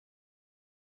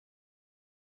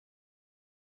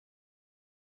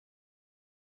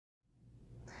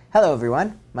Hello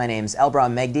everyone, my name is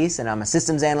Eilbron Meghdies and I'm a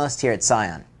systems analyst here at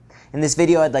Psion. In this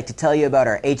video I'd like to tell you about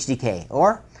our HDK,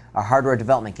 or our hardware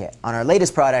development kit, on our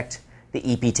latest product, the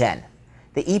EP10.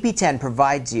 The EP10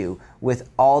 provides you with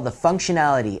all the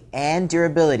functionality and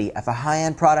durability of a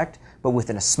high-end product, but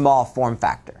within a small form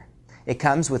factor. It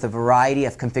comes with a variety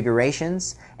of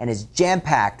configurations and is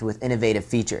jam-packed with innovative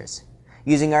features.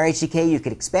 Using our HDK, you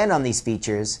could expand on these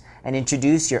features and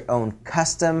introduce your own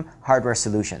custom hardware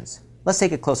solutions. Let's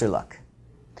take a closer look.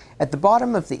 At the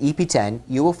bottom of the EP10,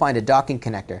 you will find a docking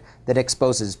connector that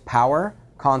exposes power,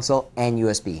 console, and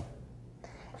USB.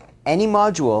 Any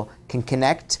module can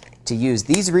connect to use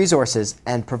these resources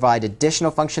and provide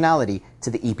additional functionality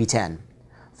to the EP10.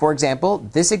 For example,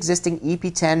 this existing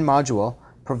EP10 module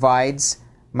provides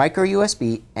micro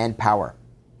USB and power.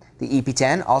 The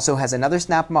EP10 also has another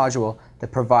snap module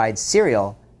that provides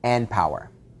serial and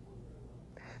power.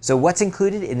 So what's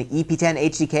included in the EP10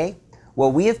 HDK?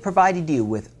 Well, we have provided you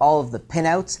with all of the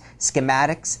pinouts,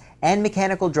 schematics, and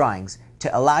mechanical drawings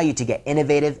to allow you to get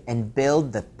innovative and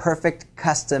build the perfect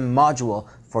custom module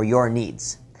for your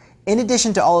needs. In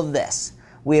addition to all of this,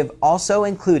 we have also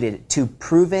included two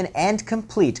proven and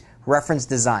complete reference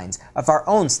designs of our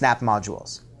own snap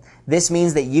modules. This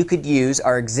means that you could use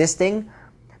our existing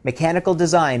mechanical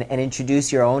design and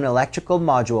introduce your own electrical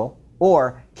module,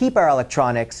 or keep our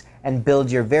electronics and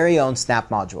build your very own snap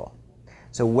module.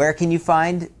 So where can you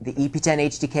find the EP10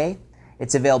 HDK?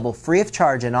 It's available free of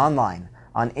charge and online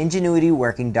on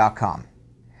ingenuityworking.com.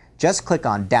 Just click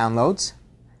on Downloads,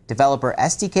 Developer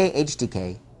SDK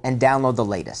HDK, and download the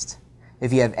latest.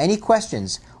 If you have any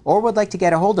questions or would like to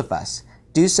get a hold of us,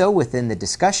 do so within the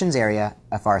discussions area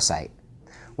of our site.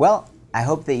 Well, I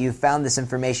hope that you found this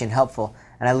information helpful,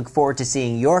 and I look forward to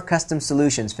seeing your custom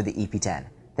solutions for the EP10.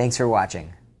 Thanks for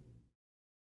watching.